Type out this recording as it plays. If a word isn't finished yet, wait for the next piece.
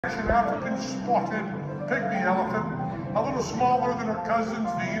An African spotted pygmy elephant, a little smaller than her cousins,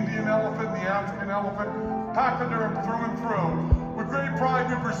 the Indian elephant, the African elephant, pachyderm through and through. With great pride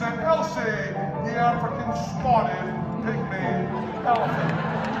we present Elsie, the African spotted pygmy elephant.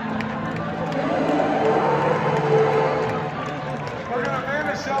 We're going to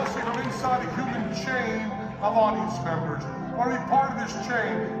vanish Elsie from inside a human chain of audience members. Want to be part of this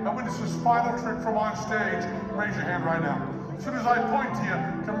chain and witness this final trick from on stage? Raise your hand right now. As soon as I point to you,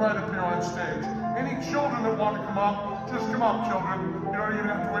 come right up here on stage. Any children that want to come up, just come up, children. You don't even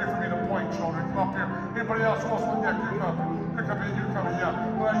have to wait for me to point, children. Come up here. Anybody else wants one? Yeah, you're coming. You're coming, you're coming, yeah.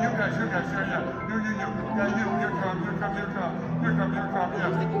 Well, you guys, yeah. You. Yeah, you're coming, you're coming. Yeah, you're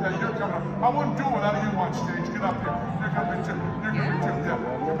coming. I wouldn't do it without you on stage. Get up here. You're coming too. Yeah.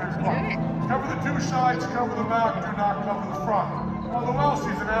 Come on. Cover the two sides, cover the back, do not cover the front. Although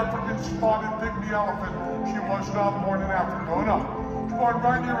Elsie's an African spotted pygmy elephant, she was not born in Africa. Oh no. She was born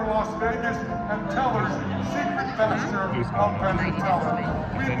right here in Las Vegas at Teller's secret pasture of Penn and Teller.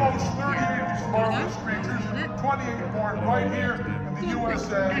 We boast 38 of these marvelous creatures, 28 born right here in the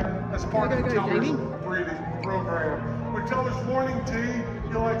USA as part of Teller's breeding program. With Teller's morning tea,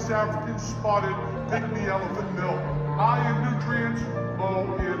 he likes African spotted pygmy elephant milk. High in nutrients, low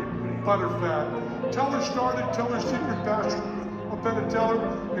in butterfat. Teller started Teller's secret pasture Penn and Teller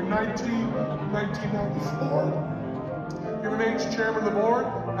in 1994. He remains chairman of the board,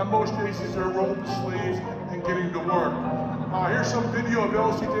 and most cases are rolling the sleeves and getting to work. Here's some video of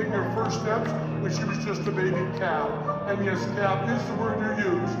Elsie taking her first steps when she was just a baby calf. And yes, calf is the word you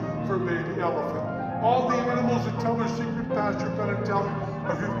use for baby elephant. All the animals at Teller's secret pasture, Penn and Teller,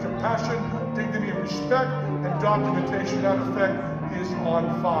 are with compassion, dignity, and respect, and documentation to that effect is on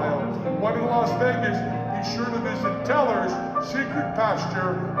file. When in Las Vegas, be sure to visit Teller's secret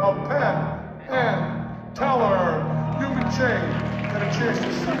pasture of Penn and Teller. Human chain. Got a chance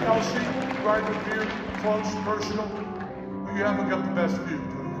to see Elsie right up here, close, personal. Well, you haven't got the best view, do you?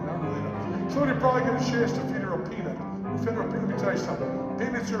 Not really. Somebody probably got a chance to feed her a peanut. Feed her a peanut. Let me tell you something.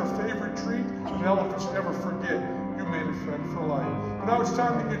 Peanuts are her favorite treat, and elephants never forget. You made a friend for life. But now it's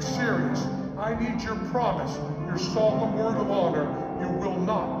time to get serious. I need your promise, your solemn word of honor. You will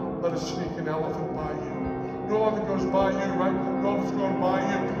not let us sneak an elephant by you. No elephant goes by you, right? No elephant's going by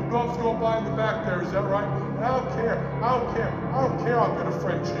you. No elephant's going by in the back there, is that right? And I don't care how good a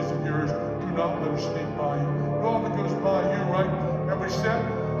friend she is of yours. Do not let her sneak by you. No elephant goes by you, right? Everybody set?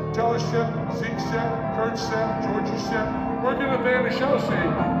 Teller set, Zeke set, Kurt set, Georgie set. We're going to vanish Elsie,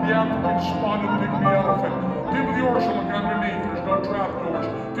 the African spotted pygmy elephant. People the orchard look underneath, there's no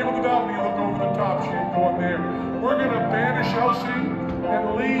trapdoors. People the balcony look over the top, she ain't going there. We're going to vanish Elsie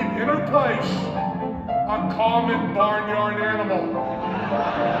and leave in her place a common barnyard animal.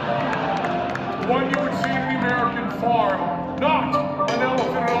 One you would see in the American farm, not an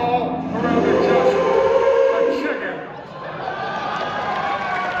elephant at all, or rather just a chicken.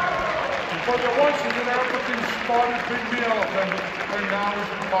 But there once was an African spotted pygmy elephant, and now is a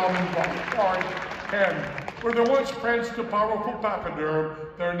common barnyard hen. Where there once pranced a powerful pachyderm,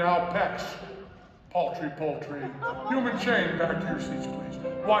 they're now pecks. Poultry. Human chain, back to your seats, please.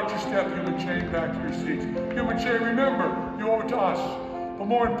 Watch your step, human chain, back to your seats. Human chain, remember, you owe it to us. But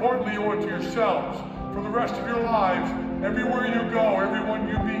more importantly, you owe it to yourselves. For the rest of your lives, everywhere you go, everyone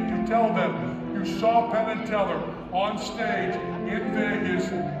you meet, you tell them you saw Penn and Teller on stage in Vegas,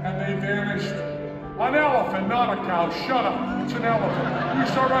 and they vanished. An elephant, not a cow. Shut up. It's an elephant. You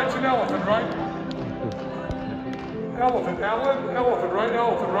saw right, it's an elephant, right? Elephant, right?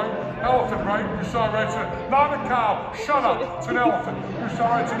 Elephant, right? You saw right, it's not a cow. Shut up, it's an elephant. You saw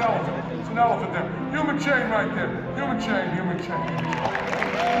right, it's an elephant. It's an elephant there. Human chain right there. Human chain.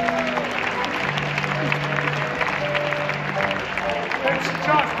 It's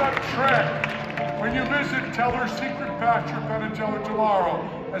just a trick. When you visit Teller's secret pasture, Penn and Teller tomorrow,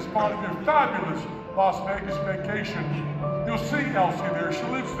 as part of your fabulous Las Vegas vacation, you'll see Elsie there. She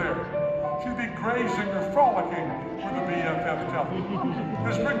lives there. She'll be grazing or frolicking with the BFF Teller.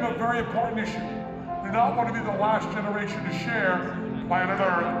 This brings up a very important issue. You do not want to be the last generation to share planet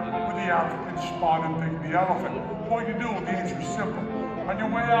Earth with the African spotted pygmy elephant. What you do, the answer is simple. On your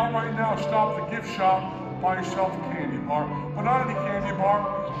way out right now, stop at the gift shop, buy yourself a candy bar. But not any candy bar,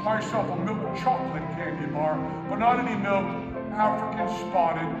 buy yourself a milk chocolate candy bar. But not any milk, African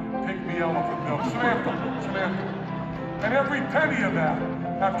spotted pygmy elephant milk. Samantha. And every penny of that,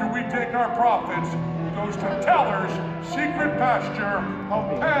 after we take our profits, goes to Teller's secret pasture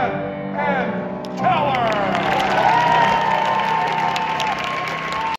of Penn and Teller.